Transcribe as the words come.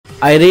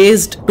I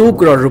raised 2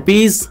 crore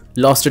rupees,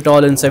 lost it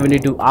all in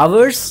 72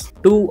 hours.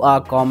 To a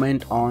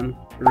comment on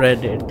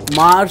Reddit.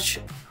 March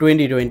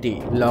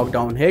 2020,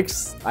 lockdown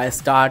hits. I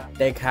start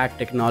TechHack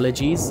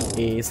Technologies,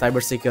 a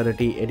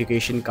cybersecurity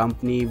education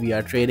company. We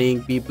are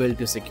training people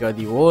to secure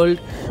the world.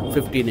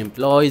 15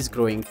 employees,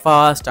 growing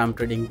fast. I'm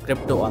trading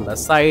crypto on the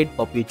side,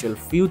 perpetual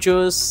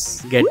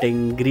futures,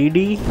 getting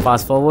greedy.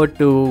 Fast forward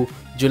to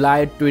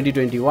July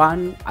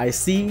 2021, I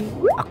see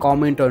a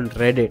comment on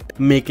Reddit,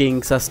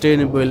 making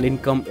sustainable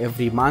income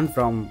every month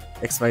from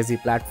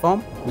XYZ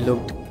platform.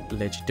 Looked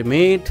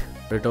legitimate,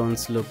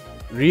 returns looked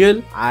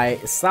real. I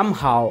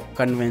somehow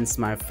convinced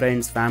my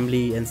friends,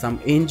 family and some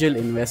angel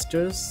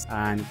investors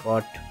and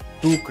got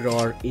 2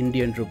 crore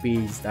Indian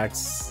rupees.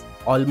 That's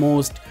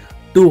almost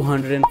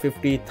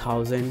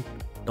 $250,000.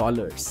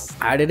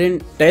 I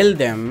didn't tell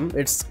them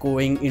it's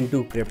going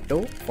into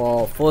crypto.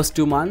 For first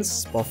 2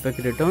 months, perfect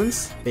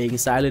returns, paying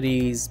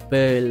salaries,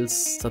 bills,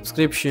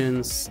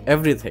 subscriptions,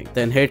 everything.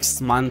 Then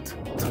hits month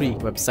 3,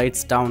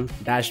 websites down,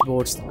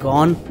 dashboards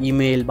gone,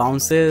 email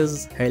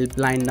bounces,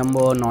 helpline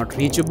number not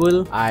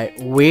reachable. I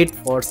wait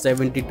for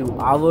 72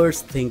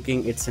 hours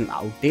thinking it's an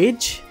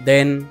outage.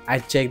 Then I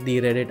check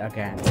the Reddit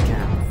again.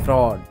 Scam,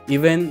 fraud.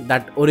 Even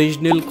that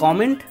original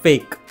comment,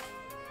 fake,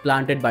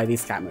 planted by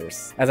these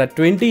scammers. As a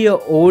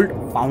 20-year-old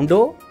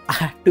founder, I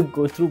had to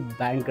go through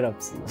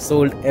bankruptcy.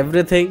 Sold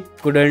everything,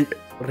 couldn't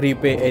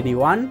repay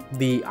anyone.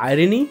 The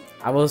irony,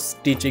 I was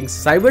teaching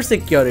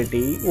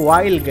cybersecurity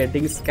while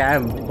getting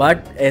scammed.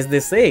 But as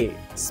they say,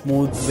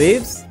 smooth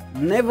waves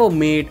never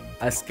made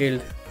a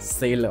skilled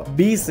sailor.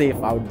 Be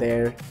safe out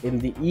there in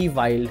the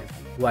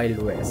wild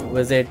west.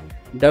 Visit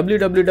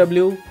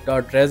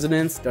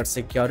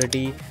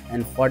www.resonance.security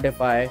and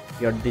fortify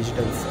your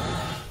digital self.